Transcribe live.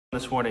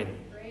This morning.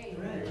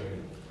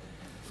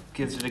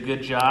 Kids did a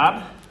good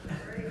job.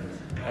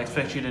 I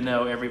expect you to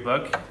know every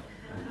book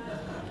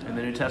in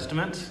the New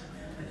Testament.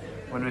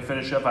 When we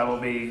finish up, I will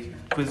be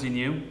quizzing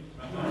you.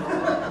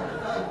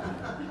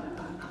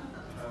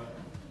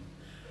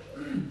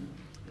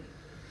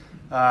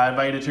 I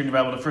invite you to turn your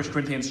Bible to 1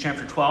 Corinthians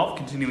chapter 12,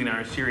 continuing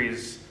our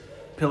series,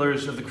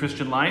 Pillars of the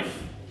Christian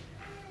Life.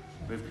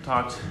 We've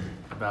talked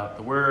about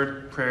the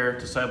Word, prayer,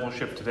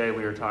 discipleship. Today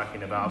we are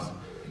talking about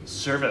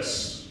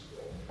service.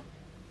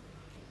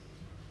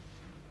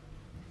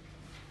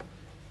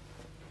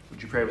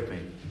 Would you pray with me?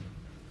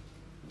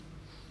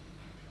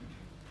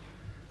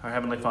 Our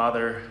Heavenly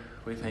Father,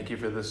 we thank you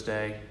for this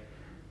day.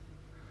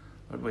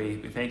 Lord, we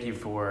thank you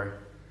for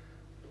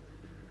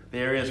the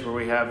areas where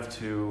we have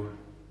to,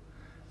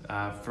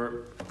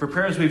 for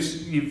prayers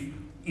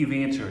you've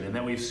answered and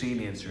that we've seen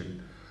answered.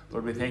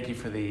 Lord, we thank you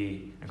for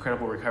the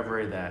incredible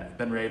recovery that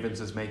Ben Ravens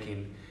is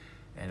making,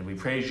 and we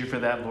praise you for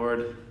that,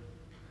 Lord.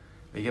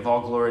 We give all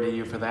glory to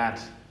you for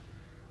that.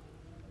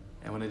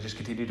 And when I just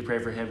continue to pray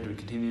for him, to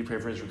continue to pray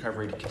for his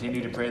recovery, to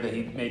continue to pray that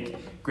he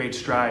make great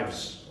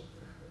strides.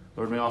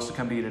 Lord, we also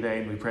come to you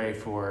today and we pray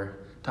for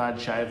Todd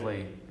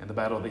Shively and the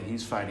battle that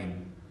he's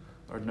fighting.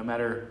 Lord, no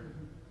matter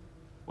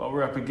what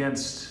we're up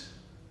against,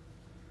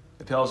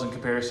 it pales in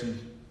comparison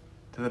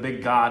to the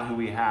big God who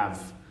we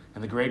have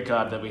and the great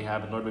God that we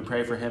have. And Lord, we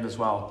pray for him as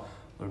well.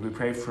 Lord, we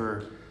pray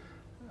for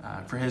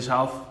his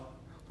health.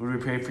 Lord,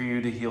 we pray for you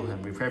to heal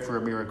him. We pray for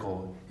a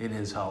miracle in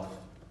his health.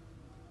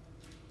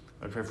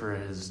 I pray for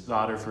his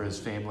daughter, for his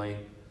family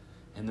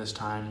in this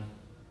time.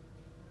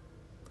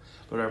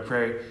 Lord, I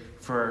pray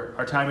for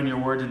our time in your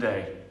word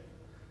today.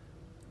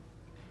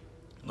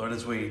 Lord,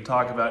 as we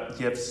talk about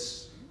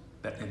gifts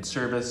and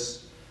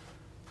service,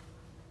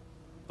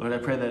 Lord, I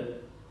pray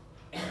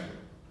that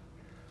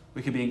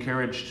we can be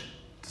encouraged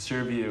to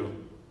serve you,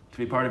 to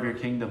be part of your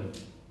kingdom,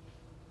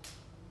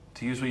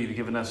 to use what you've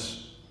given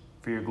us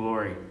for your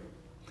glory.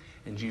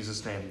 In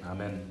Jesus' name,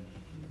 amen.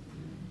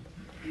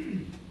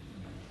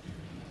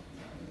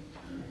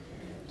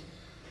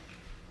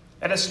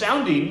 An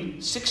astounding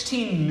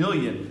 16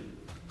 million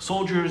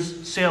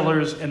soldiers,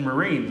 sailors, and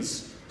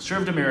Marines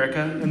served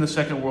America in the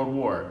Second World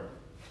War.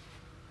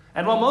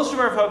 And while most of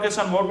our focus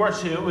on World War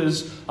II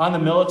is on the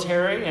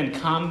military and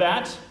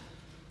combat,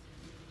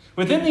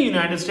 within the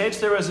United States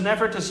there was an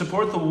effort to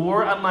support the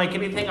war unlike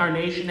anything our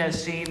nation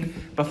has seen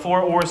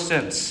before or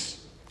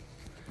since.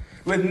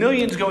 With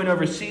millions going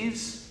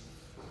overseas,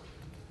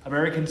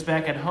 Americans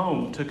back at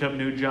home took up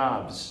new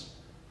jobs.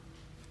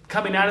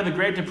 Coming out of the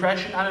Great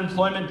Depression,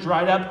 unemployment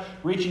dried up,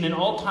 reaching an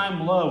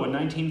all-time low in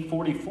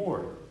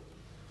 1944.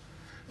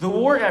 The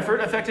war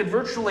effort affected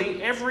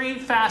virtually every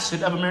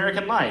facet of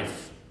American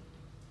life.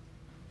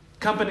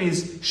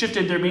 Companies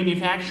shifted their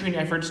manufacturing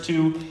efforts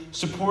to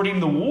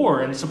supporting the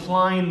war and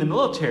supplying the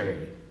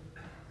military.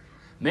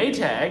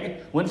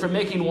 Maytag went from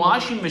making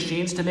washing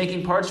machines to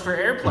making parts for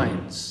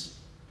airplanes.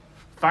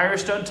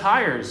 Firestone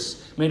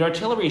Tires made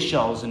artillery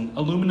shells and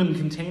aluminum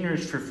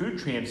containers for food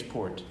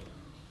transport.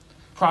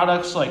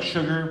 Products like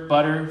sugar,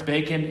 butter,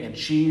 bacon, and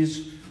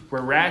cheese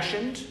were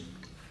rationed,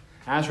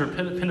 as were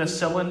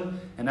penicillin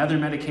and other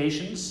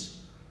medications,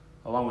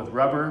 along with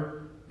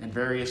rubber and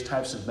various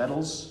types of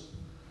metals.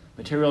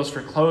 Materials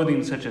for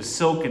clothing such as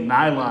silk and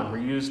nylon were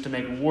used to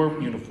make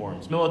war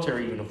uniforms,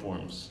 military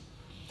uniforms.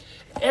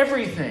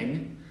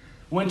 Everything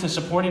went to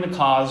supporting a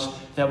cause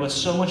that was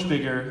so much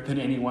bigger than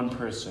any one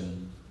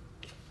person.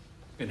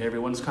 And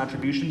everyone's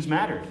contributions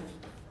mattered.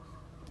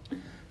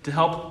 To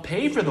help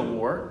pay for the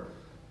war,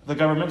 the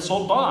government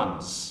sold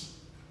bonds.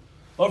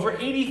 Over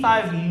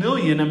 85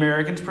 million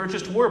Americans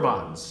purchased war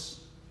bonds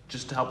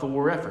just to help the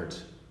war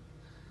effort.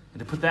 And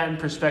to put that in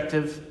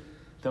perspective,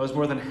 that was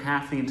more than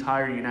half the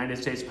entire United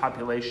States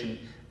population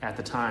at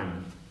the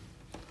time.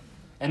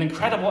 An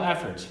incredible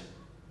effort.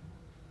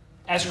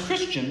 As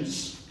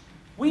Christians,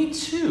 we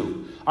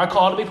too are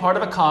called to be part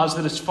of a cause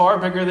that is far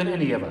bigger than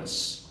any of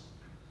us.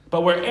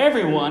 But where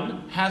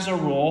everyone has a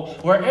role,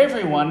 where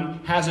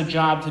everyone has a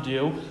job to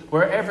do,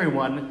 where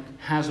everyone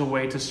has a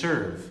way to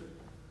serve.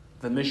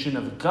 The mission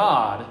of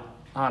God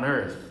on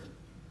earth.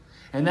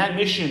 And that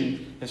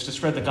mission is to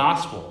spread the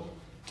gospel,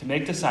 to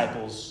make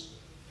disciples,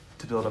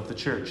 to build up the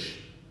church.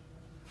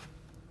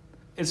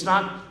 It's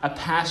not a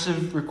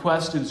passive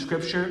request in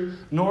Scripture,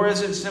 nor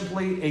is it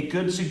simply a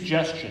good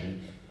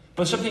suggestion,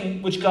 but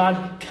something which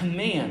God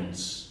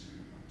commands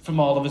from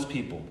all of his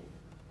people.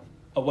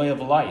 A way of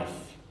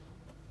life.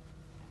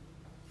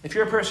 If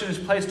you're a person who's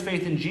placed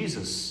faith in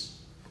Jesus,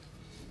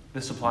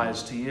 this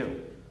applies to you.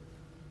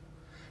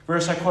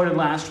 Verse I quoted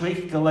last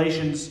week,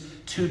 Galatians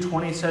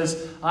 2:20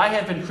 says, I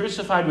have been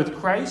crucified with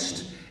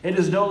Christ. It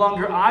is no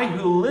longer I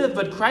who live,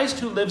 but Christ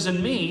who lives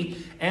in me.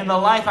 And the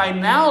life I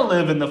now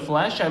live in the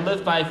flesh, I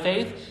live by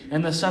faith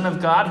in the Son of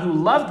God who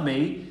loved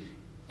me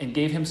and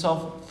gave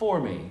himself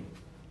for me.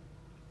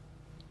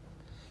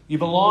 You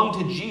belong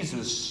to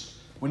Jesus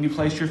when you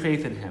place your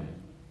faith in him.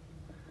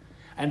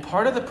 And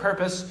part of the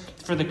purpose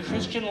for the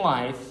Christian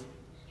life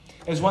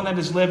is one that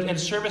is lived in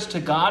service to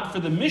God for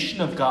the mission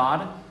of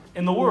God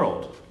in the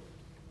world.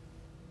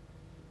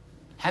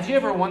 Have you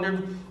ever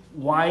wondered,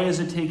 why is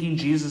it taking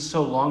Jesus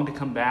so long to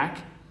come back?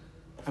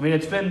 I mean,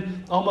 it's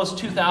been almost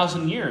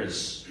 2,000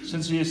 years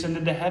since he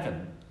ascended to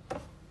heaven.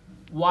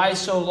 Why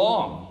so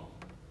long?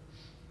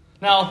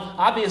 Now,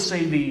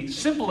 obviously, the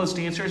simplest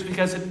answer is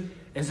because it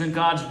isn't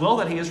God's will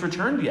that he has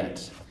returned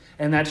yet.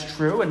 And that's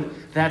true, and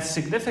that's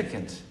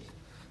significant.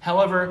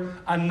 However,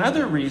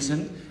 another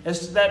reason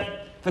is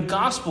that the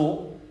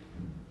gospel,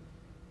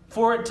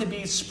 for it to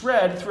be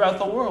spread throughout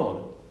the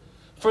world,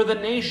 for the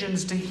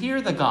nations to hear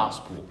the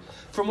gospel,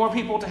 for more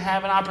people to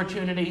have an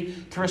opportunity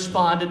to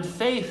respond in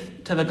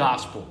faith to the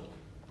gospel.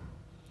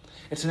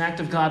 It's an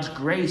act of God's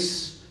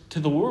grace to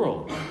the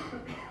world.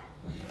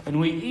 And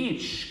we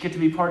each get to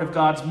be part of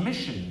God's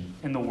mission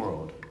in the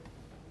world.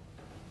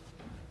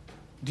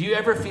 Do you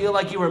ever feel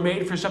like you were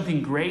made for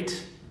something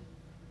great?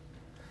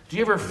 Do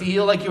you ever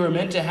feel like you were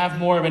meant to have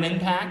more of an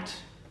impact?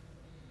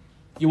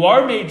 You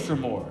are made for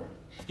more.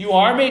 You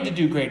are made to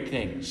do great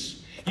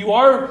things. You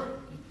are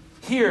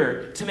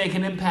here to make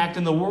an impact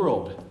in the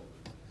world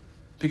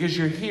because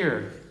you're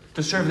here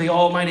to serve the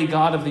Almighty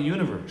God of the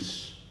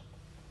universe.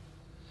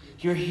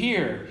 You're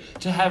here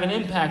to have an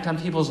impact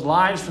on people's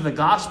lives for the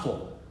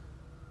gospel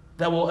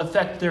that will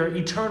affect their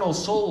eternal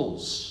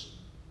souls.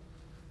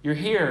 You're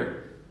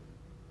here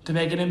to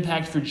make an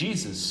impact for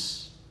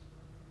Jesus.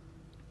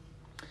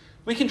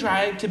 We can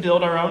try to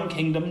build our own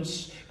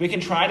kingdoms. We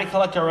can try to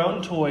collect our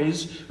own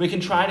toys. We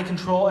can try to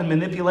control and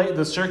manipulate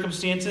the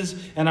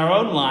circumstances in our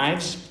own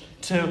lives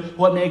to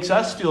what makes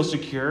us feel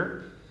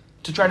secure,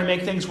 to try to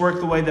make things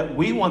work the way that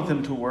we want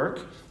them to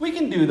work. We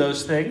can do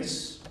those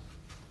things.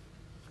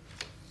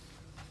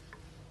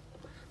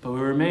 But we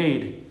were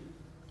made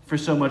for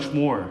so much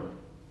more.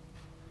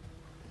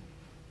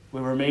 We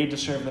were made to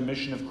serve the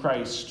mission of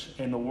Christ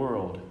in the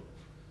world.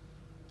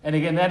 And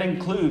again, that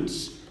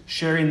includes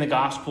sharing the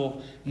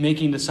gospel,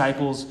 making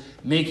disciples,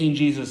 making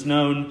Jesus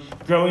known,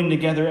 growing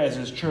together as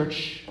his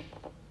church,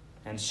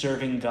 and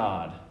serving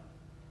God.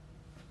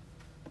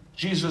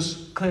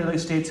 Jesus clearly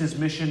states his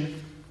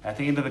mission at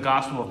the end of the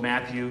Gospel of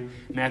Matthew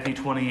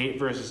 28,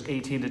 verses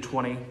 18 to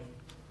 20.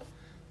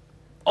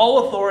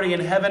 All authority in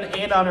heaven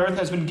and on earth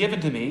has been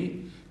given to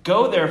me.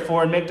 Go,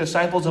 therefore, and make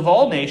disciples of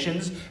all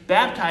nations,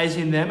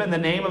 baptizing them in the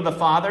name of the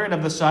Father and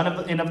of the Son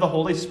and of the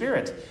Holy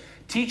Spirit,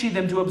 teaching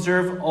them to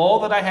observe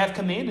all that I have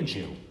commanded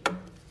you.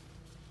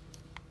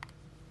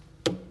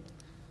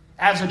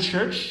 As a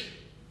church,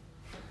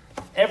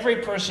 every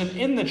person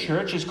in the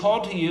church is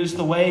called to use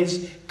the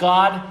ways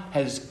God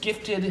has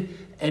gifted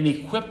and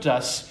equipped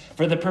us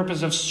for the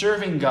purpose of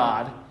serving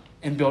God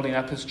and building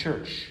up his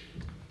church.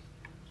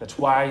 That's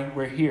why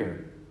we're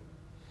here.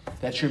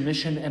 That's your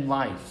mission in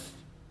life.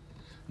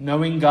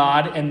 Knowing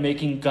God and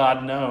making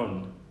God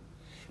known.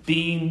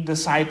 Being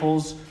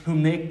disciples who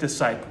make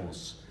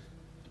disciples.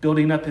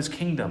 Building up his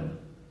kingdom.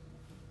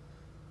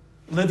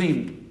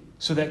 Living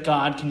so that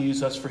God can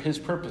use us for his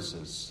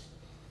purposes.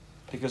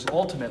 Because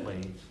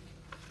ultimately,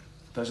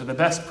 those are the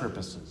best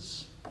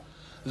purposes.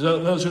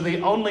 Those are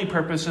the only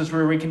purposes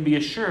where we can be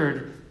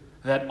assured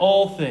that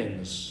all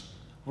things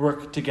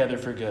work together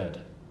for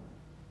good.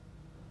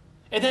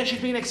 And that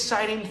should be an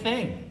exciting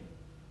thing.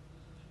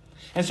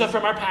 And so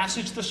from our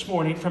passage this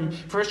morning, from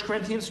 1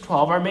 Corinthians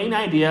 12, our main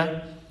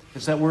idea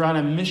is that we're on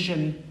a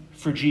mission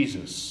for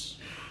Jesus.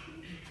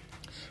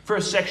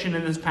 First section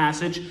in this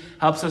passage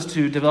helps us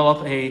to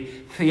develop a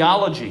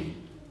theology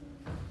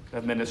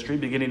of ministry,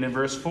 beginning in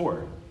verse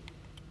 4.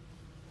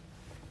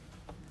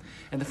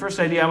 And the first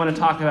idea I want to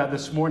talk about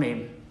this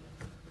morning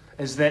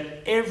is that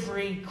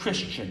every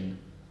Christian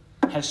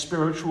has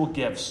spiritual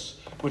gifts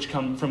which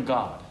come from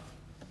God.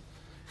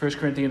 1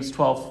 Corinthians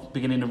 12,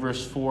 beginning in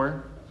verse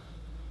 4.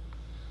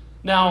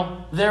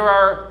 Now, there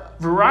are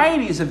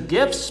varieties of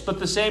gifts, but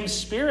the same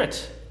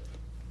Spirit.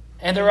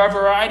 And there are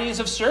varieties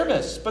of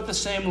service, but the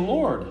same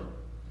Lord.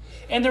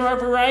 And there are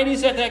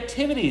varieties of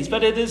activities,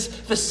 but it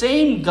is the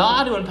same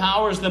God who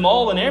empowers them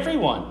all and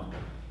everyone.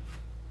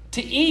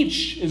 To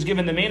each is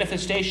given the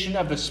manifestation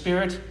of the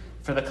Spirit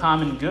for the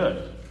common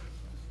good.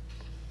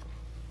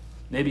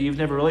 Maybe you've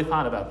never really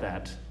thought about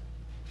that.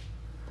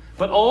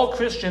 But all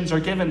Christians are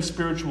given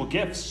spiritual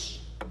gifts.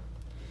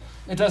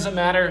 It doesn't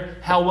matter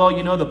how well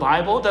you know the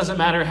Bible. It doesn't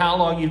matter how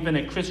long you've been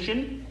a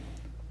Christian.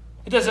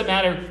 It doesn't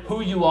matter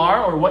who you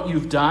are or what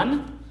you've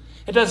done.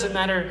 It doesn't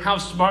matter how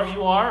smart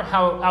you are,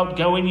 how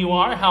outgoing you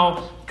are,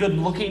 how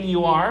good-looking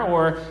you are,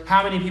 or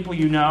how many people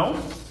you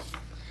know.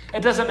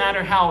 It doesn't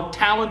matter how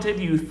talented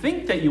you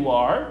think that you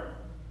are.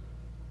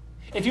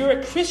 If you're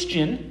a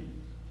Christian,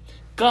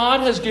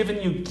 God has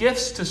given you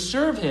gifts to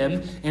serve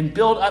him and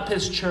build up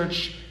his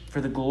church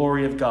for the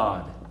glory of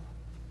God.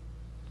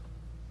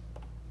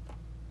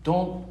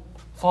 Don't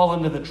fall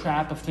into the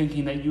trap of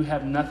thinking that you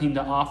have nothing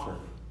to offer.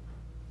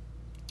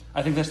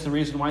 I think that's the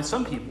reason why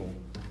some people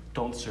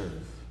don't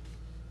serve.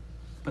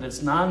 But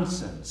it's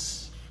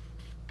nonsense.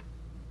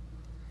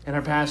 In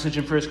our passage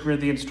in 1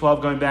 Corinthians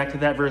 12, going back to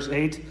that verse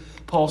 8,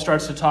 Paul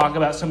starts to talk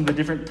about some of the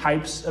different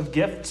types of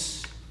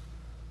gifts.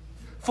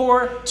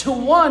 For to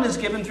one is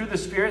given through the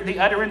Spirit the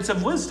utterance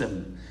of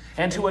wisdom,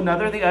 and to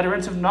another the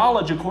utterance of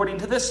knowledge according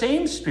to the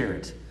same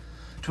Spirit.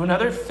 to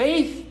another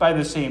faith by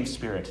the same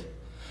Spirit,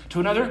 to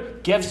another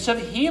gifts of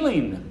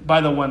healing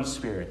by the one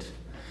Spirit,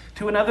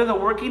 to another the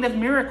working of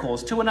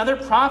miracles, to another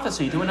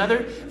prophecy, to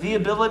another the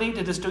ability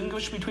to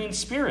distinguish between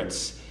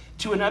spirits,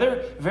 to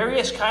another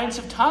various kinds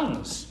of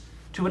tongues,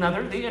 to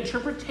another the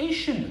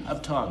interpretation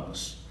of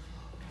tongues.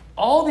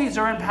 All these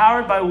are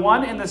empowered by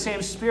one and the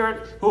same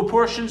Spirit, who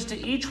apportions to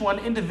each one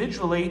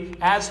individually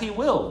as he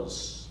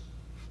wills.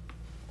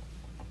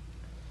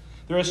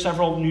 There are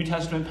several New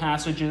Testament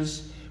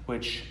passages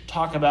which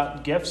talk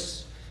about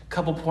gifts. A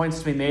couple points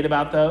to be made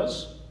about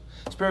those.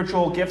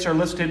 Spiritual gifts are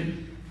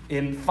listed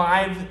in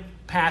 5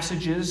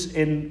 passages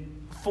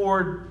in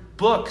 4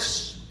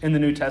 books in the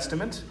New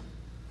Testament.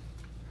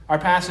 Our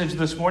passage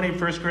this morning,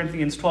 1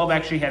 Corinthians 12,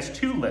 actually has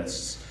 2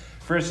 lists.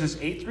 Verses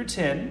 8 through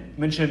 10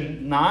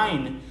 mention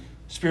 9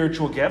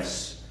 spiritual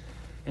gifts,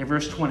 and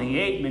verse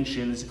 28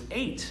 mentions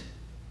 8.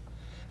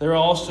 There are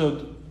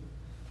also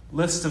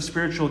lists of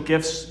spiritual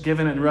gifts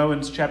given in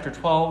Romans chapter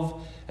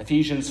 12,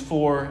 Ephesians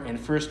 4, and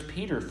 1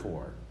 Peter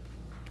 4.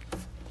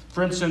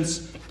 For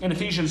instance, in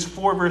Ephesians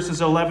 4, verses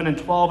 11 and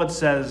 12, it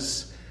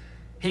says,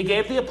 "He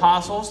gave the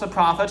apostles, the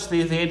prophets, the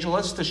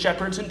evangelists, the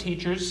shepherds, and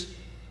teachers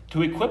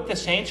to equip the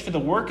saints for the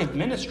work of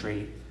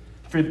ministry,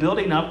 for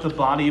building up the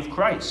body of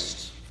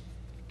Christ."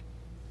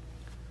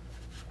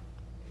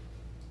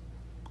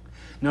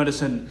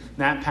 Notice in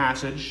that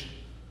passage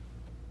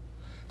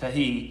that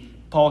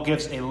Paul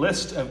gives a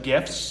list of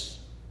gifts,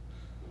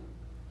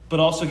 but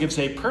also gives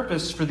a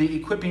purpose for the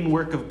equipping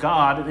work of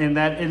God, and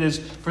that it is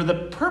for the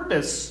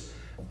purpose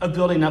of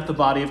building up the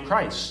body of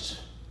Christ.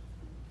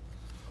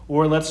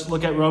 Or let's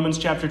look at Romans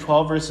chapter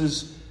 12,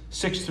 verses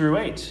 6 through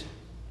 8.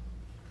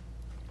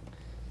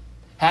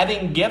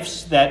 "Having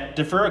gifts that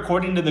differ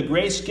according to the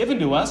grace given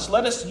to us,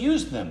 let us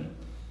use them.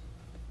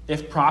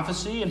 If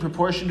prophecy, in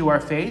proportion to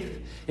our faith;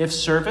 if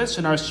service,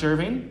 in our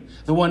serving;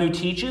 the one who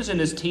teaches, in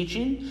his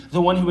teaching;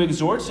 the one who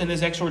exhorts, in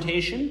his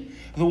exhortation;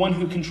 the one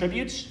who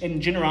contributes,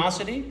 in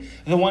generosity;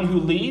 the one who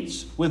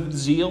leads, with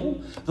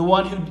zeal; the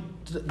one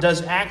who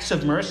does acts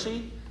of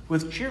mercy,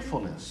 with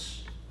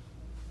cheerfulness."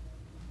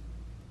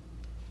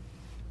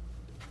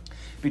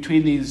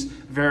 Between these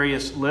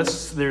various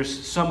lists,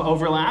 there's some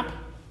overlap.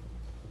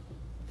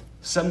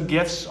 Some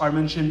gifts are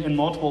mentioned in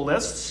multiple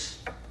lists,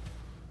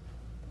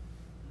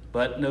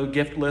 but no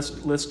gift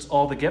list lists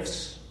all the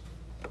gifts.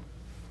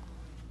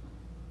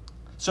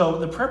 So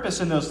the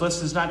purpose in those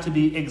lists is not to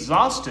be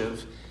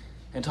exhaustive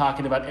in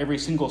talking about every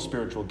single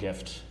spiritual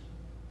gift.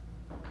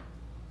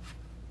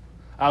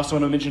 I also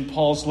want to mention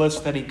Paul's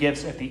list that he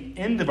gives at the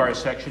end of our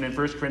section in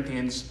 1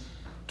 Corinthians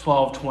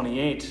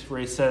 12:28, where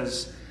he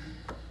says,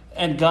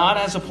 "And God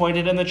has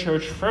appointed in the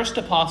church first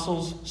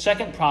apostles,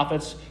 second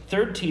prophets,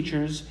 third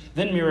teachers,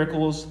 then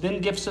miracles, then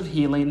gifts of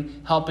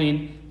healing,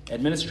 helping,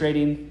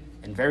 administrating,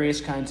 and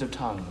various kinds of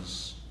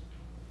tongues."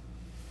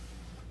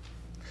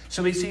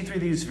 So we see through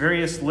these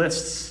various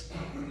lists,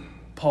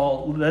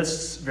 Paul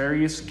lists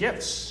various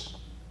gifts.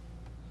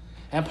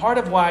 And part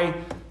of why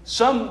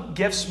some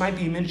gifts might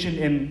be mentioned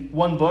in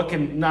one book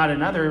and not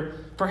another,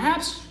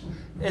 perhaps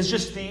is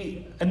just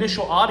the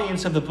initial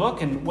audience of the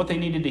book and what they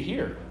needed to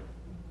hear.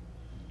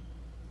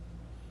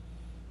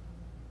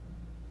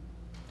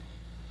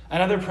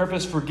 Another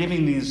purpose for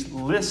giving these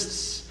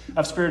lists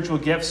of spiritual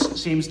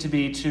gifts seems to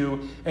be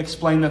to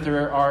explain that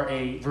there are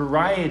a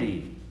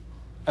variety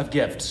of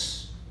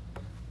gifts,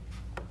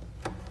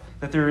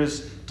 that there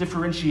is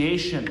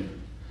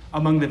differentiation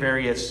among the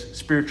various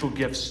spiritual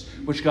gifts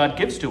which God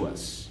gives to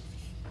us.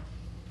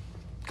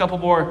 A couple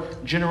more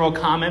general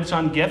comments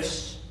on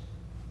gifts.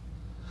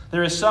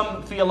 There is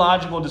some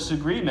theological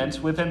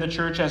disagreement within the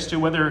church as to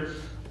whether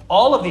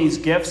all of these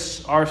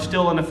gifts are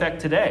still in effect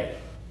today,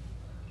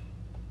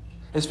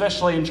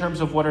 especially in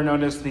terms of what are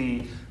known as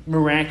the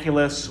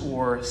miraculous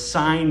or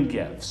sign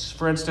gifts.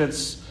 For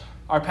instance,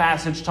 our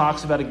passage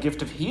talks about a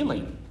gift of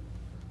healing.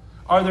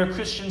 Are there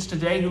Christians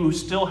today who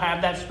still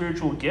have that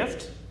spiritual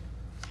gift?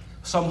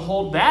 Some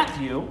hold that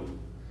view.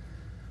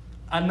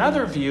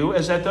 Another view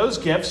is that those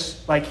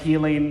gifts, like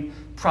healing,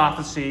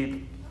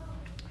 prophecy,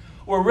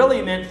 were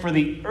really meant for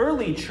the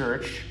early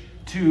church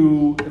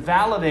to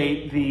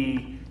validate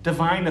the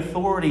divine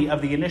authority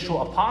of the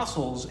initial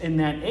apostles in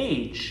that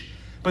age,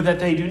 but that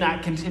they do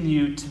not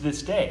continue to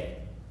this day.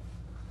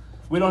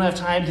 We don't have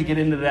time to get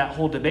into that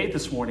whole debate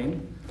this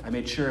morning. I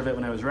made sure of it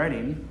when I was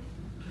writing.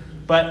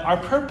 But our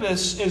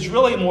purpose is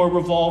really more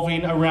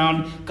revolving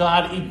around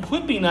God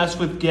equipping us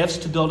with gifts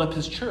to build up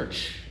his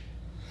church.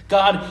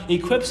 God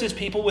equips his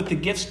people with the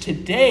gifts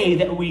today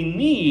that we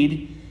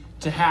need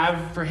to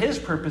have for his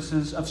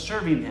purposes of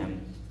serving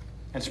him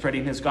and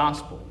spreading his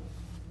gospel.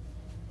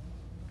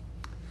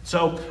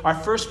 So our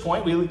first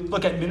point, we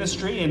look at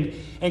ministry, and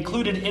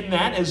included in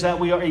that is that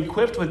we are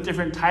equipped with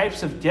different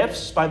types of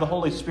gifts by the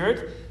Holy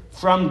Spirit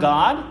from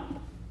God.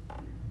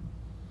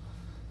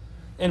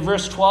 In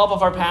verse 12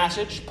 of our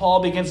passage,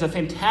 Paul begins a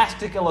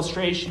fantastic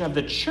illustration of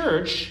the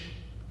church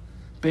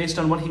based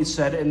on what he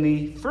said in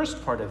the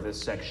first part of this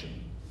section.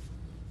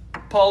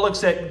 Paul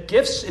looks at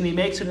gifts and he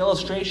makes an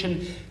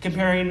illustration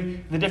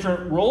comparing the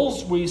different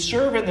roles we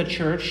serve in the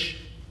church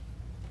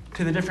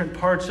to the different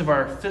parts of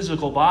our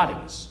physical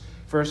bodies.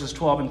 Verses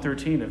 12 and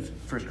 13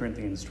 of 1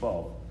 Corinthians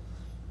 12.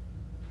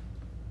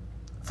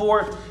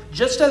 For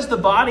just as the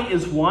body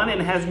is one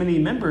and has many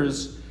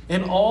members,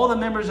 and all the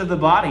members of the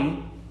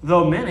body,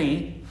 though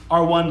many,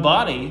 are one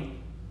body,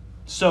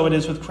 so it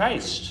is with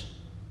Christ.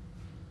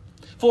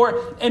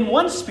 For in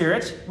one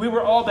Spirit we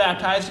were all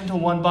baptized into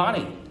one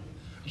body,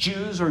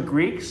 Jews or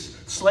Greeks,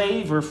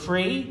 slave or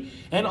free,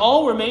 and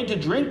all were made to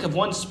drink of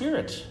one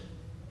Spirit.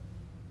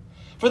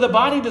 For the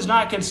body does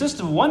not consist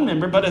of one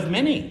member, but of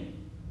many.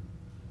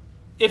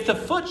 If the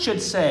foot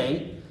should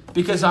say,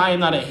 because I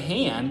am not a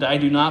hand, I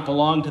do not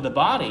belong to the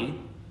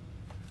body,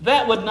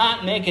 that would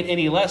not make it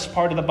any less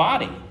part of the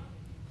body.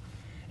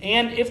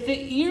 And if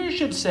the ear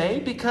should say,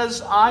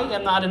 because I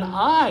am not an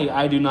eye,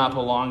 I do not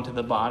belong to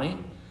the body,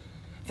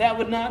 that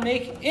would not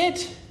make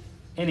it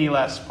any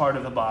less part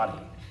of the body.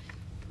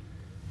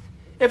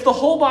 If the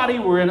whole body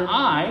were an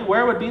eye,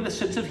 where would be the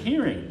sense of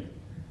hearing?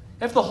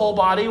 If the whole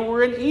body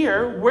were an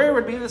ear, where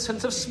would be the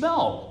sense of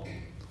smell?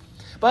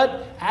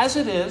 But as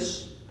it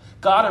is,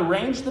 God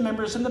arranged the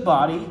members in the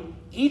body,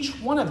 each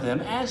one of them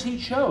as he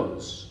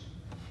chose.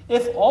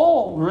 If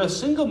all were a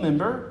single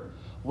member,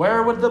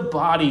 where would the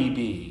body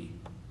be?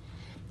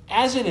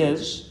 As it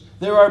is,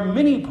 there are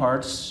many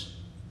parts,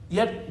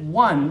 yet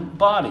one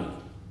body.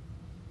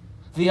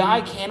 The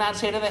eye cannot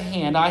say to the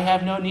hand, I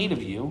have no need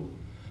of you,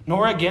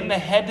 nor again the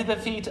head to the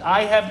feet,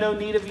 I have no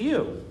need of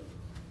you.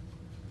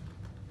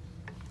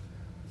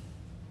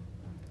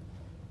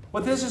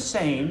 What this is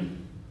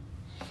saying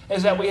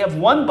is that we have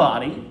one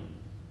body,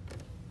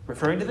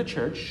 referring to the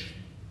church,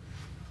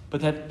 but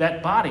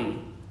that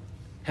body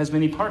has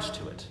many parts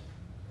to it.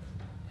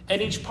 And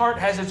each part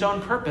has its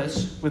own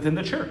purpose within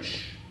the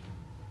church.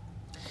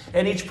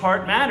 And each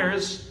part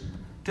matters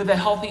to the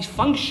healthy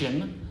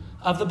function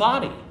of the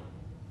body.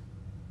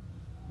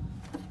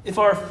 If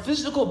our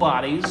physical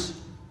bodies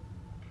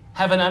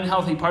have an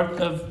unhealthy part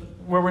of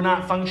where we're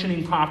not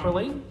functioning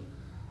properly,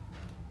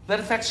 that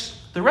affects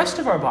the rest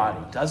of our body,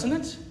 doesn't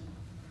it?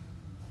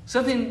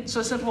 Something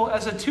so simple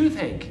as a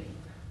toothache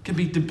can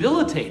be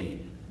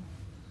debilitating.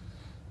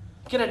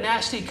 Get a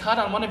nasty cut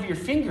on one of your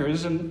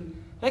fingers and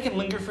that can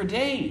linger for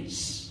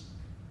days.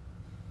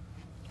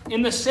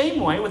 In the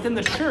same way, within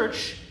the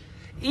church,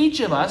 each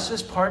of us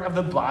is part of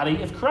the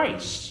body of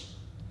Christ.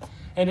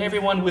 And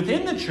everyone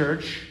within the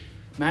church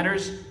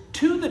matters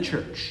to the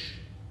church.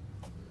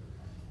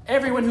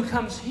 Everyone who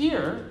comes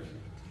here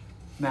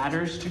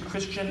matters to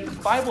Christian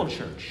Bible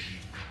Church.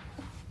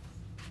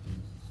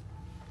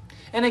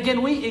 And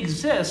again, we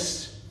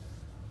exist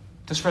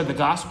to spread the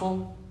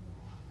gospel,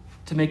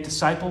 to make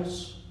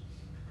disciples,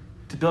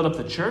 to build up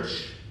the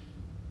church,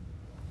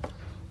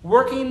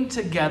 working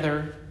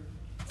together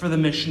for the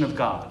mission of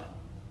God.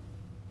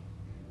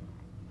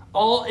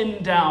 All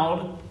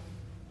endowed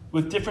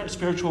with different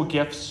spiritual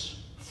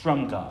gifts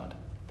from God.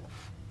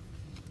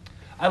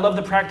 I love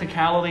the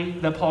practicality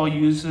that Paul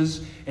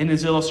uses in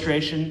his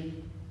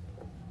illustration.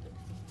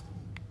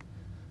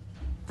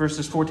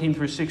 Verses 14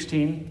 through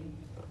 16.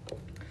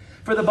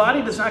 For the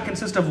body does not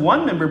consist of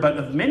one member, but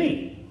of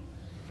many.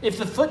 If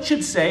the foot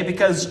should say,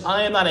 because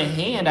I am not a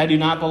hand, I do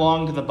not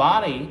belong to the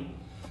body,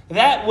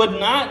 that would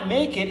not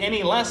make it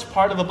any less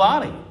part of the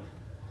body.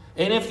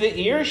 And if the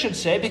ear should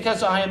say,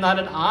 because I am not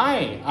an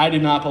eye, I do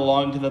not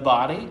belong to the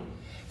body,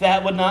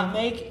 that would not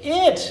make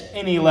it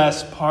any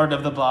less part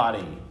of the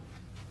body.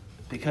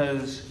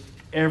 Because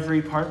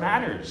every part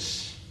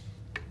matters.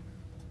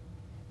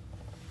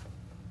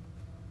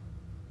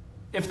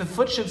 If the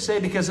foot should say,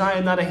 because I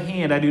am not a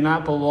hand, I do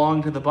not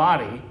belong to the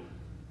body,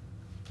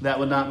 that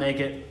would not make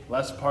it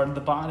less part of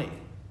the body.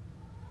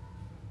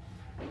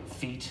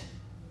 Feet,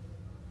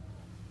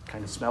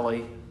 kind of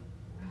smelly,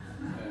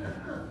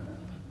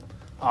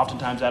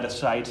 oftentimes out of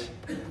sight.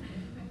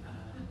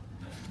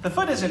 The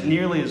foot isn't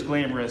nearly as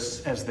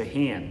glamorous as the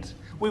hand.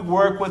 We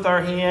work with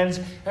our hands.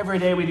 Every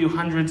day we do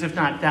hundreds, if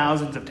not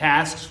thousands, of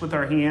tasks with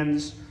our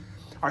hands.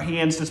 Our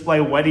hands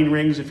display wedding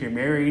rings if you're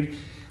married.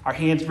 Our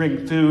hands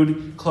bring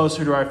food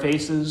closer to our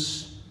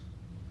faces.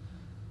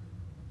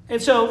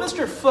 And so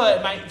Mr.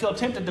 Foot might feel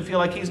tempted to feel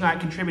like he's not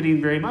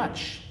contributing very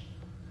much.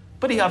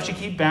 But he helps you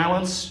keep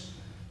balance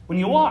when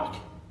you walk.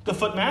 The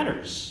foot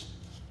matters.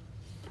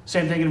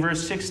 Same thing in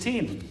verse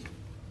 16.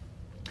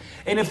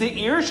 And if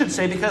the ear should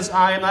say, because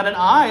I am not an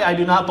eye, I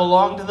do not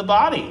belong to the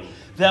body,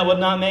 that would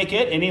not make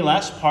it any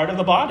less part of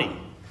the body.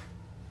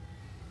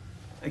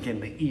 Again,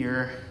 the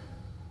ear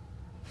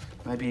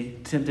might be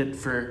tempted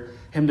for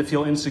him to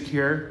feel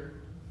insecure.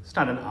 It's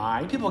not an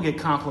eye. People get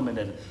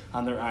complimented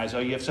on their eyes. Oh,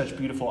 you have such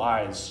beautiful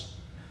eyes.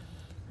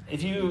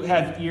 If you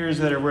have ears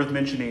that are worth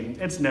mentioning,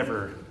 it's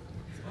never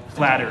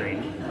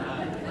flattering.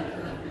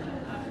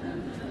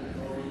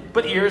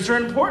 But ears are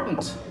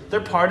important. They're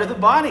part of the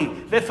body.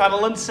 They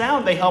funnel in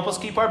sound. They help us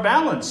keep our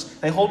balance.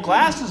 They hold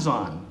glasses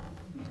on.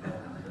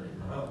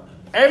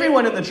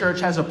 Everyone in the church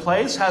has a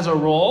place, has a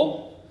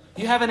role.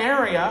 You have an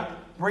area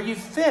where you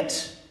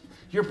fit.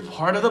 You're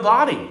part of the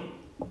body.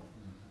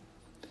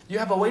 You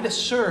have a way to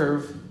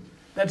serve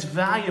that's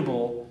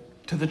valuable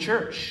to the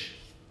church.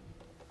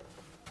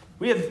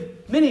 We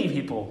have many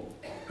people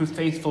who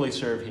faithfully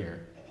serve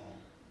here.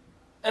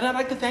 And I'd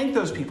like to thank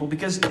those people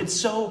because it's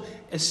so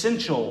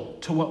essential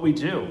to what we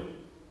do.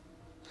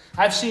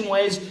 I've seen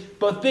ways,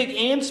 both big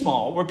and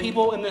small, where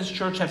people in this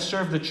church have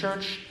served the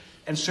church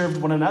and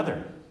served one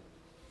another.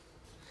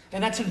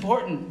 And that's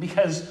important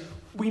because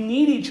we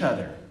need each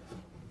other.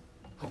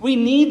 We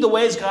need the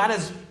ways God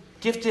has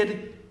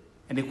gifted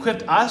and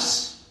equipped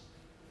us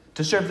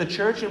to serve the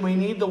church, and we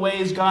need the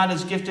ways God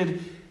has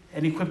gifted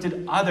and equipped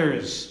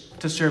others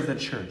to serve the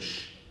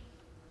church.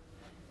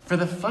 For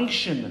the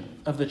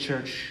function of the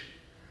church,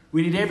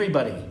 we need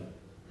everybody.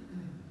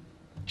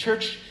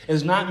 Church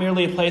is not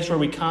merely a place where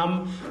we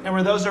come and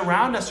where those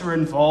around us are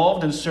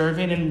involved and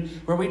serving and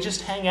where we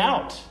just hang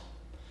out.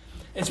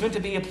 It's meant to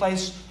be a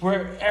place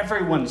where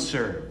everyone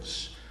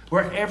serves,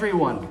 where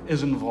everyone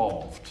is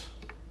involved.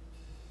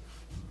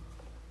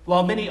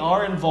 While many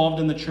are involved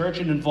in the church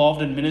and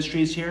involved in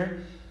ministries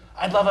here,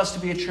 I'd love us to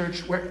be a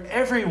church where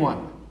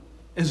everyone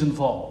is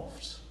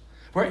involved,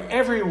 where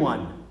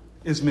everyone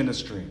is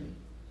ministering.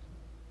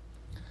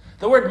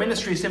 The word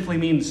ministry simply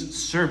means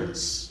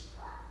service.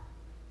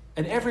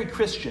 And every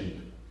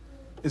Christian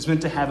is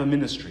meant to have a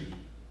ministry.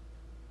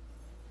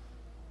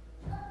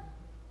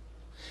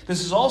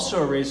 This is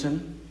also a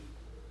reason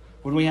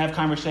when we have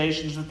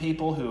conversations with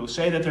people who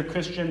say that they're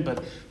Christian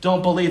but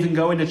don't believe in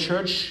going to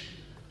church,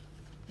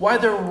 why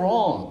they're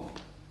wrong.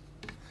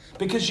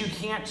 Because you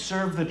can't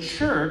serve the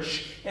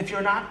church if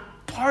you're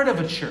not part of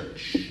a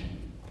church.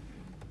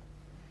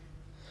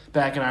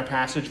 Back in our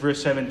passage,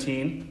 verse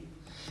 17,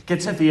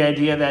 gets at the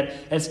idea that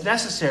it's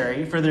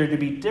necessary for there to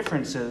be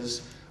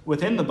differences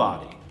within the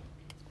body.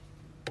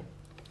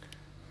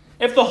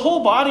 If the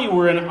whole body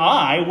were an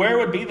eye, where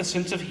would be the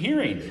sense of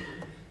hearing?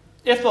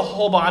 If the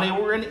whole body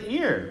were an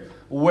ear,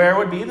 where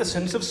would be the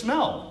sense of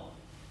smell?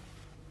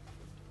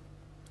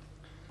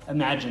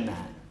 Imagine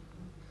that.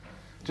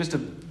 Just a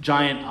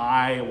giant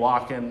eye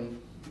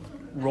walking,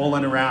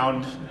 rolling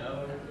around.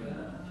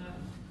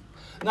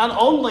 Not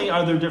only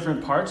are there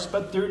different parts,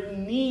 but there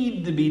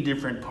need to be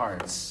different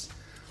parts.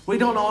 We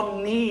don't all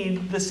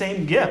need the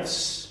same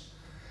gifts.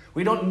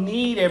 We don't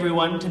need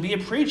everyone to be a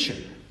preacher.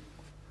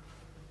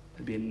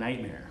 That'd be a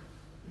nightmare.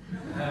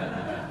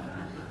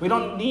 We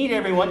don't need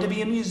everyone to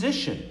be a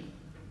musician.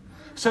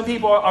 Some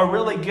people are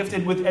really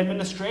gifted with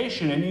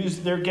administration and use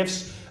their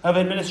gifts of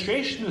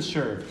administration to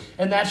serve.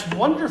 And that's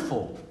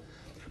wonderful.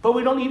 But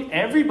we don't need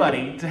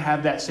everybody to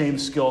have that same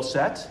skill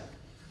set,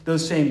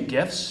 those same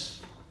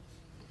gifts.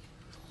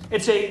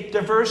 It's a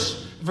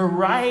diverse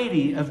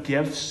variety of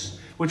gifts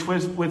with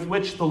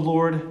which the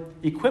Lord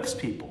equips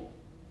people.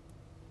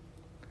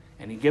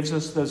 And he gives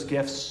us those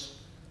gifts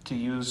to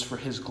use for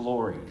his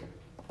glory.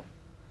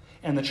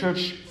 And the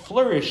church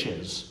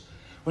flourishes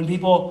when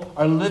people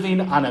are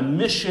living on a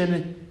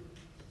mission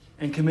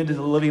and committed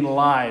to living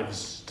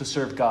lives to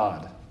serve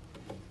God.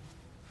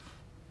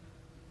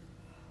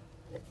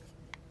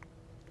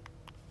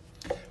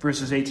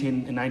 Verses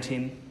 18 and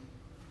 19.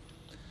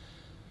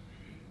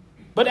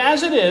 But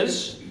as it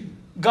is,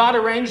 God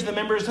arranged the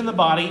members in the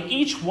body,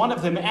 each one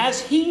of them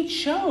as he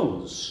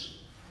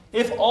chose.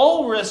 If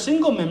all were a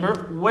single member,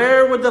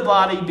 where would the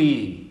body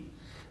be?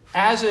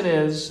 As it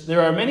is,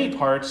 there are many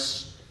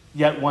parts,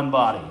 yet one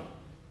body.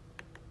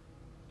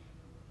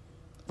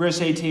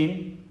 Verse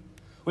 18,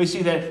 we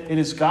see that it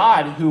is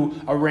God who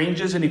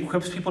arranges and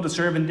equips people to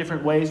serve in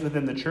different ways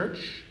within the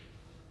church.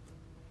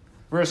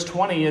 Verse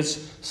 20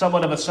 is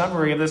somewhat of a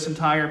summary of this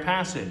entire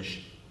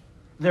passage.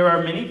 There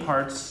are many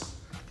parts,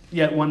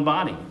 yet one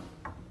body.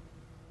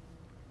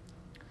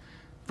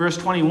 Verse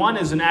 21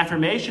 is an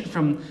affirmation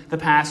from the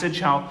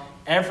passage how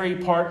every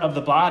part of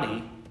the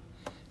body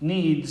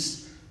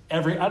needs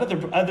every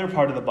other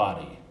part of the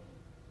body.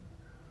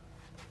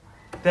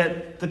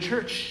 That the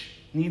church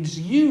needs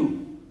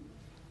you.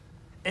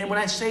 And when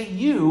I say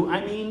you,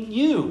 I mean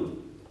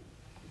you.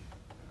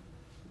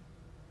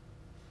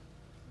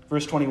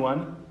 Verse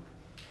 21.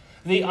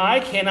 The eye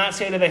cannot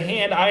say to the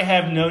hand, I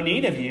have no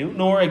need of you,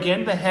 nor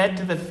again the head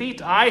to the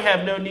feet, I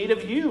have no need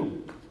of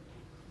you.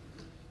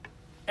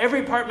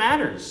 Every part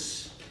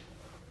matters.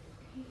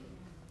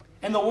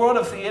 In the world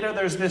of theater,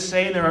 there's this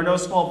saying, there are no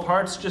small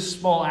parts, just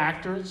small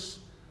actors.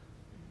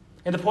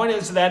 And the point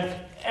is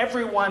that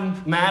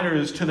everyone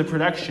matters to the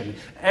production.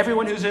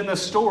 Everyone who's in the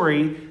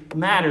story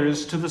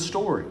matters to the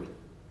story.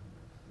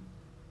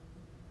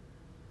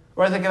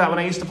 Or I think about when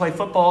I used to play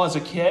football as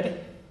a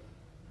kid.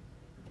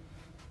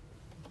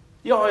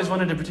 You always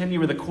wanted to pretend you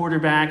were the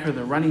quarterback or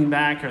the running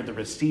back or the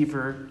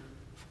receiver.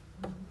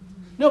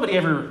 Nobody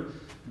ever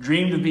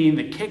dreamed of being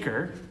the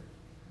kicker.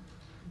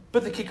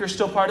 But the kicker's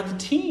still part of the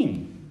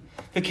team.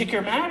 The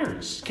kicker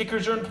matters.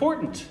 Kickers are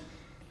important.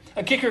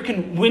 A kicker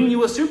can win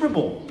you a Super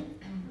Bowl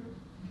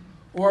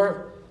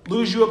or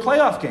lose you a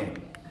playoff game.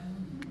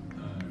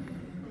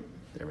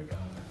 There we go.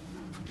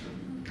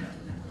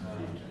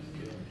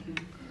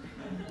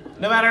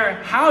 No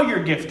matter how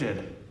you're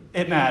gifted,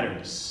 it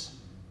matters.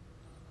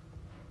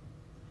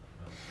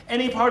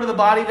 Any part of the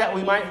body that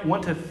we might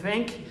want to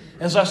think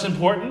is less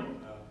important,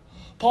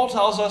 Paul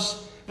tells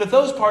us that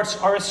those parts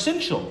are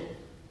essential.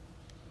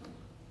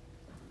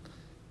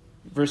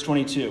 Verse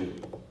 22.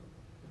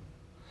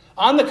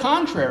 On the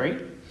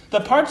contrary,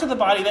 the parts of the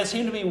body that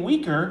seem to be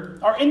weaker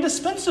are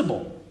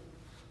indispensable.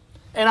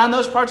 And on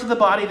those parts of the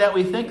body that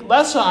we think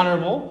less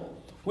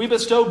honorable, we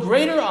bestow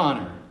greater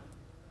honor.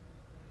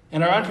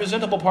 And our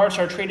unpresentable parts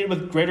are treated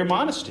with greater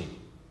modesty,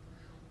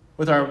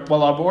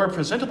 while our more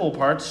presentable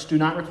parts do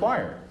not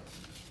require.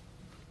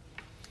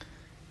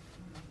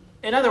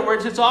 In other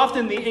words, it's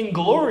often the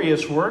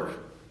inglorious work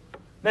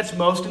that's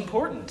most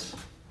important.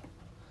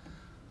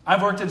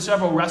 I've worked in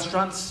several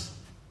restaurants.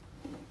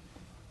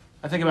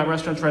 I think about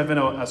restaurants where I've been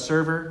a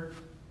server.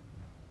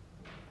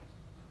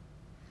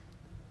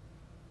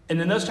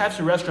 And in those types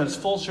of restaurants,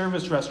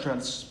 full-service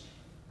restaurants,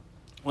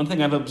 one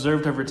thing I've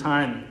observed over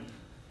time,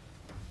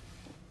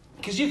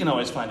 because you can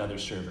always find other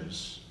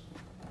servers.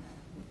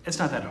 It's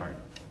not that hard.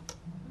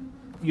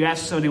 You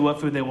ask somebody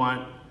what food they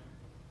want,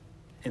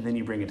 and then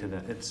you bring it to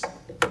them.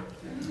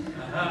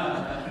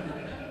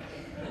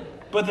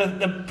 But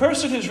the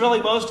person who's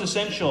really most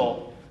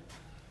essential,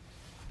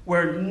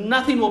 where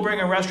nothing will bring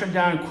a restaurant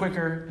down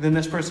quicker than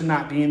this person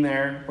not being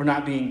there, or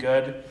not being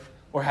good,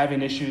 or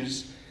having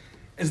issues,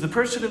 is the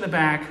person in the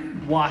back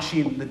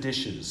washing the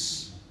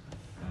dishes.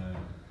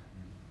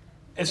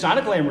 It's not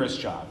a glamorous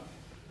job.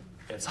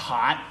 It's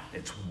hot.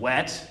 It's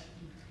wet.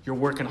 You're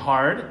working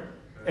hard.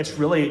 It's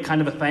really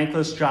kind of a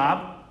thankless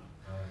job.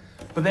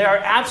 But they are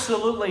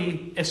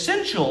absolutely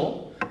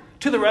essential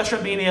to the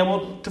restaurant being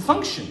able to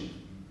function.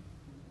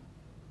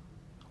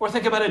 Or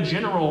think about a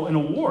general in a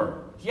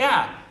war.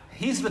 Yeah,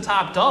 he's the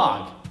top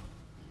dog.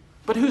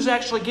 But who's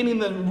actually getting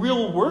the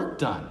real work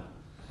done?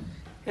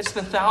 It's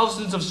the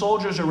thousands of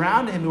soldiers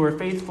around him who are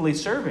faithfully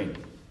serving.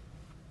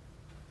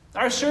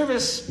 Our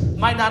service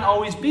might not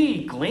always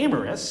be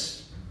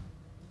glamorous,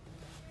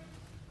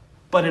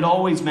 but it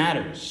always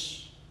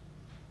matters.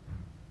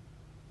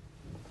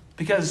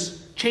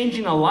 Because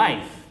changing a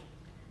life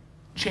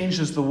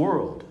changes the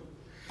world.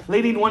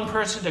 Leading one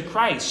person to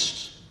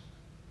Christ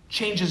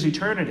changes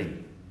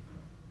eternity.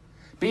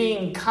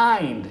 Being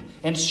kind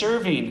and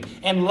serving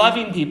and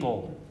loving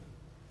people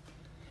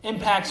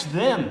impacts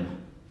them,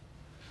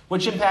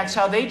 which impacts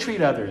how they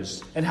treat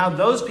others and how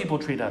those people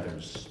treat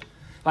others.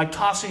 Like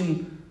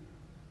tossing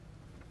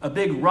a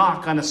big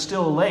rock on a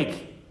still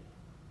lake.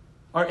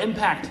 Our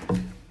impact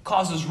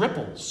causes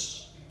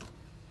ripples.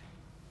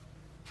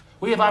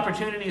 We have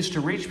opportunities to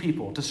reach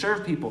people, to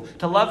serve people,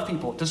 to love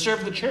people, to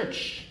serve the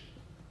church.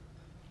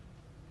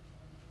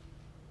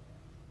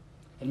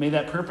 And may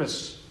that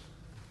purpose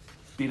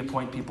be to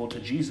point people to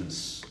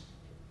Jesus.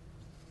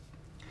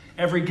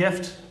 Every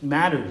gift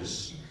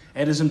matters.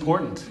 It is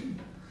important.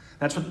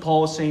 That's what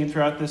Paul is saying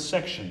throughout this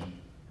section.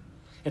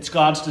 It's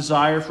God's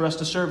desire for us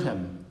to serve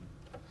him.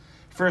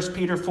 1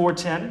 Peter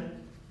 4:10,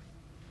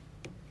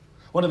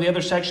 one of the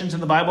other sections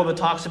in the Bible that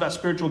talks about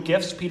spiritual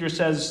gifts, Peter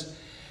says,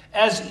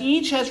 as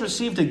each has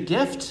received a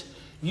gift,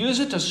 use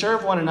it to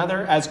serve one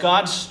another as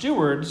God's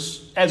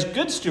stewards, as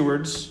good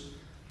stewards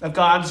of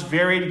God's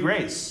varied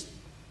grace.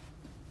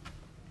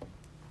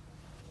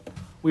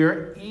 We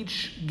are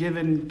each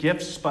given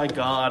gifts by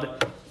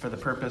God for the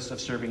purpose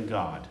of serving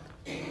God.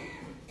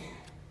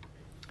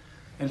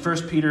 In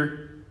 1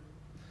 Peter,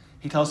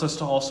 he tells us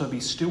to also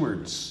be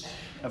stewards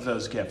of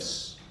those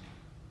gifts.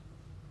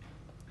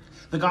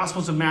 The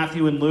Gospels of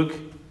Matthew and Luke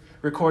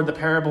record the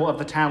parable of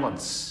the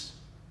talents.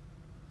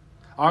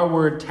 Our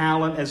word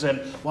talent, as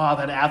in, wow,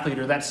 that athlete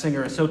or that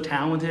singer is so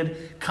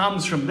talented,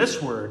 comes from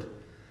this word,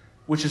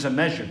 which is a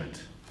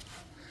measurement.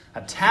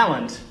 A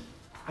talent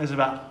is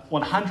about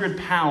 100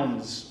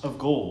 pounds of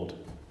gold.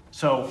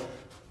 So,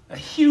 a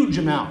huge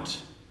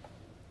amount.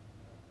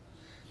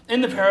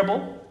 In the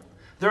parable,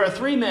 there are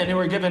 3 men who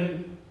are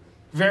given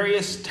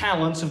various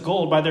talents of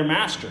gold by their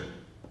master.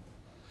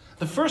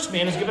 The first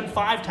man is given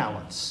 5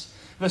 talents.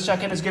 The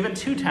second is given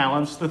 2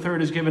 talents. The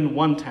third is given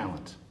 1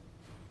 talent.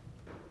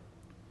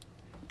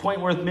 Point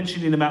worth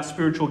mentioning about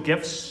spiritual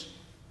gifts.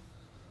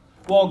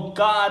 While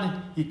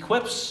God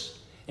equips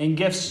and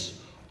gifts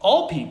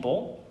all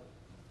people,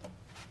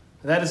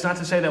 that is not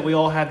to say that we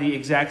all have the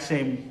exact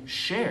same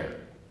share.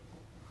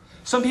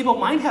 Some people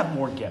might have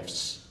more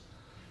gifts.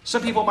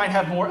 Some people might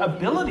have more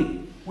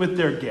ability with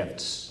their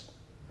gifts.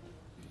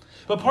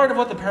 But part of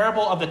what the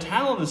parable of the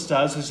talents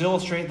does is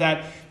illustrate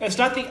that it's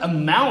not the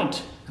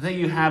amount that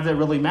you have that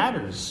really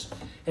matters.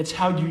 It's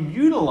how you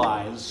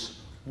utilize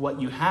what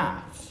you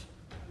have.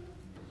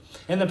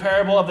 In the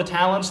parable of the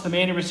talents, the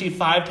man who received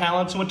 5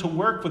 talents went to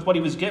work with what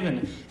he was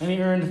given, and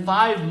he earned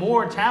 5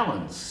 more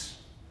talents.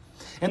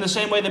 In the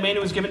same way, the man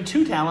who was given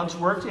 2 talents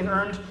worked and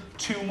earned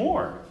 2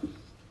 more.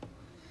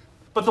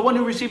 But the one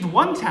who received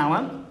 1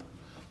 talent,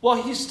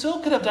 well, he still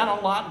could have done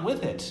a lot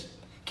with it.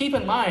 Keep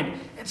in mind,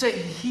 it's a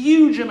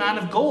huge amount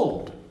of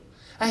gold,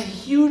 a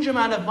huge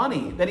amount of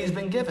money that he's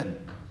been given.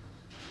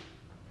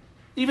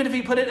 Even if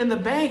he put it in the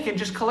bank and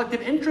just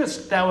collected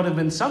interest, that would have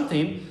been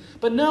something.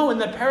 But no, in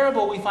the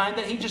parable, we find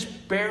that he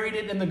just buried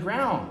it in the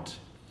ground.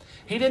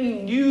 He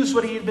didn't use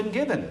what he had been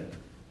given.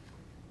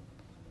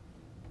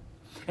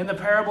 In the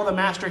parable, the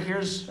master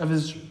hears of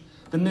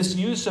the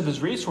misuse of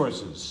his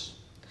resources.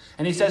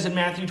 And he says in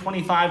Matthew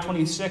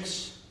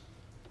 25:26,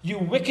 You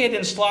wicked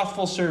and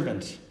slothful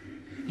servant,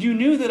 you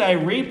knew that I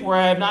reap where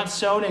I have not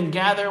sown and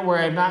gather where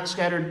I have not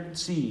scattered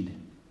seed.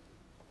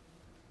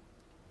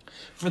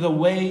 For the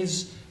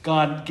ways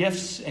God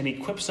gifts and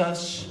equips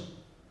us,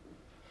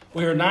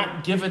 we are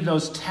not given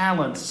those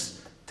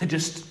talents to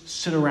just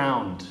sit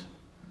around.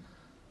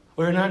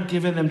 We're not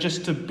given them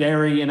just to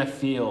bury in a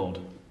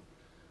field.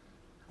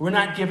 We're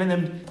not given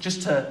them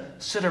just to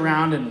sit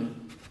around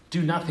and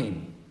do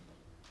nothing.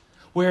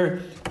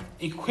 We're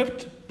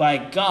equipped by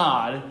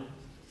God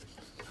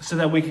so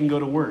that we can go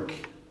to work.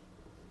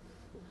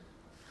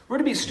 We're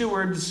to be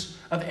stewards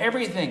of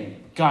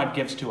everything God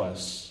gives to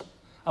us,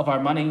 of our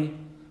money,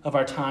 of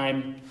our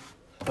time,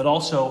 but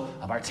also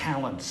of our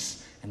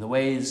talents and the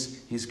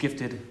ways he's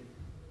gifted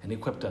and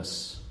equipped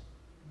us.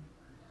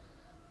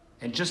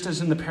 And just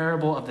as in the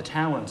parable of the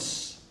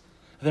talents,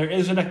 there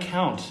is an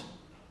account,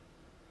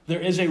 there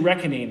is a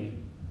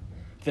reckoning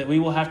that we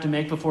will have to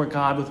make before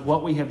God with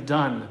what we have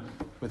done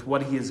with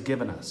what he has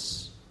given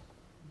us.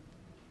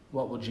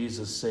 What will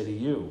Jesus say to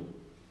you?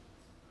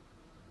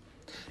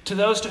 To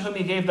those to whom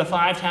he gave the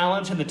 5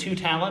 talents and the 2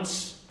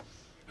 talents,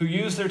 who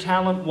used their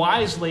talent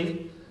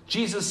wisely,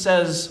 Jesus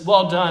says,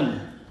 "Well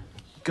done,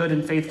 good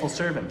and faithful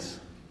servant."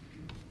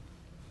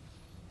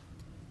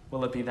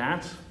 Will it be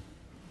that?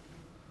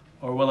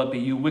 Or will it be,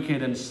 "You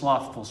wicked and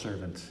slothful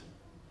servant"?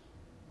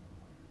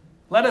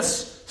 Let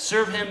us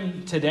serve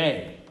him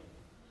today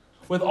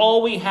with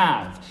all we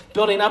have,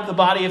 building up the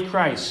body of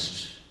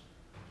Christ.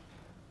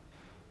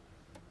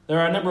 There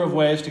are a number of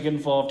ways to get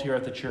involved here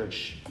at the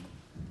church.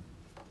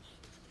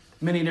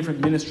 Many different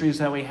ministries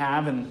that we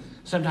have, and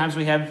sometimes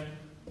we have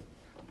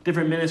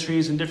different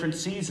ministries in different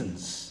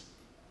seasons.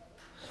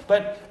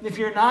 But if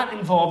you're not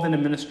involved in a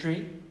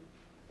ministry,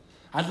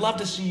 I'd love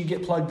to see you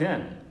get plugged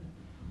in.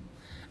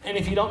 And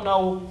if you don't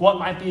know what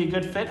might be a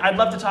good fit, I'd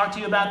love to talk to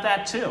you about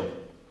that too.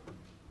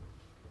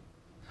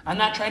 I'm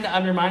not trying to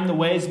undermine the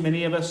ways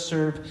many of us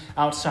serve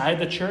outside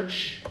the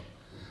church.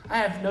 I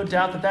have no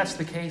doubt that that's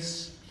the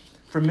case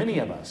for many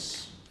of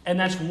us, and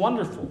that's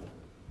wonderful.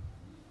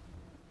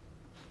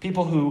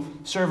 People who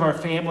serve our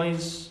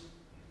families,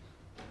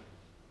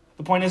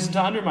 the point isn't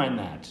to undermine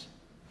that.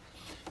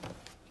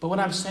 But what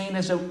I'm saying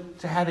is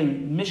to have a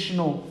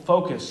missional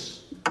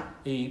focus,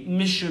 a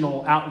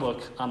missional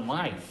outlook on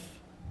life.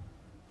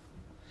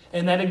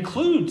 And that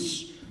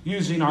includes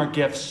using our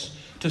gifts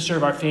to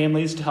serve our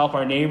families, to help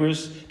our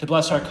neighbors, to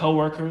bless our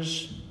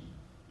coworkers,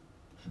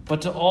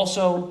 but to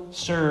also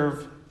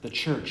serve the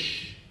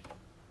church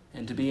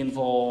and to be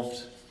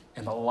involved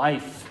in the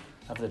life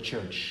of the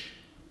church.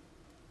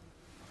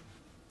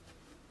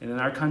 And in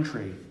our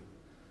country,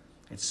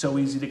 it's so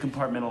easy to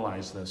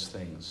compartmentalize those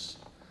things.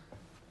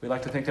 We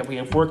like to think that we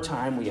have work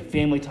time, we have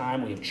family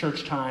time, we have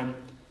church time.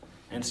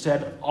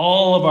 Instead,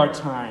 all of our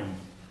time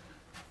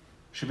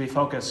should be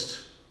focused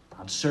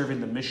on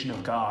serving the mission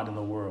of God in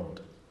the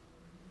world.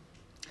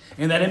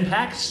 And that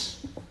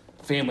impacts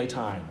family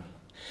time.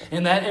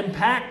 And that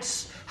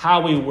impacts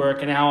how we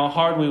work and how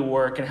hard we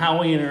work and how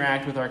we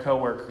interact with our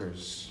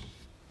coworkers.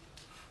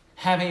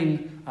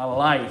 Having a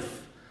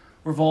life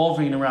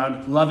revolving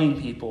around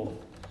loving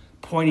people,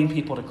 pointing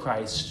people to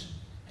Christ,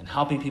 and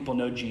helping people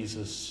know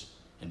Jesus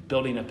and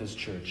building up his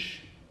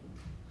church.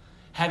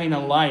 Having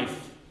a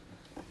life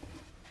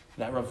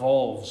that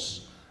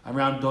revolves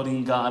around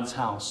building God's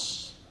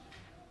house.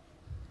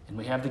 And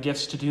we have the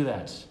gifts to do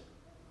that.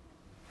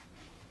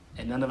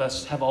 And none of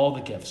us have all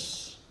the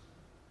gifts.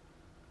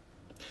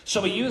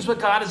 So we use what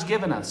God has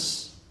given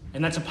us,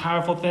 and that's a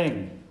powerful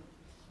thing.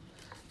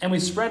 And we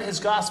spread his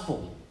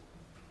gospel,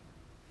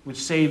 which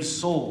saves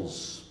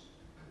souls.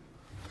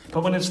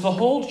 But when it's the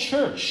whole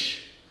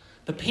church,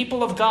 the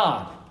people of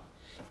God,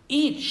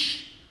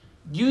 each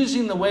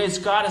using the ways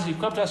God has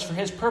equipped us for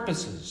his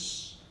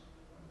purposes,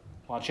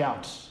 watch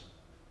out.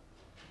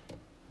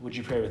 Would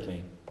you pray with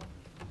me?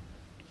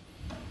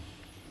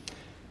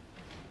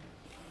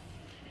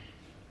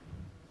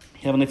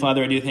 Heavenly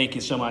Father, I do thank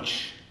you so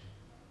much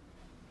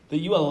that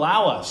you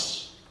allow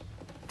us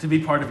to be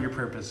part of your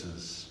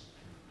purposes.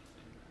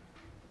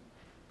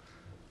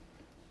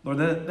 Lord,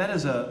 that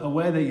is a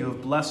way that you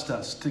have blessed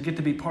us to get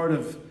to be part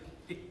of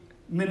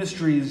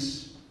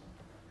ministries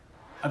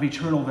of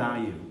eternal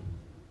value.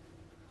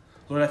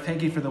 Lord, I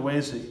thank you for the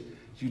ways that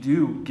you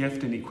do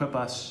gift and equip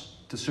us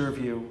to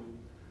serve you.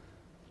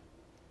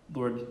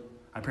 Lord,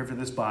 I pray for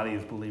this body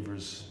of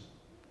believers,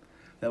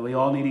 that we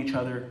all need each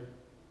other.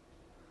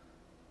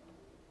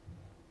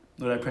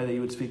 Lord, I pray that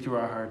you would speak through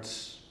our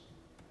hearts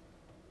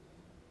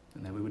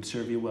and that we would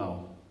serve you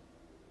well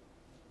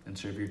and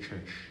serve your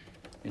church.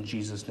 In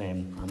Jesus'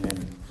 name,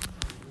 amen.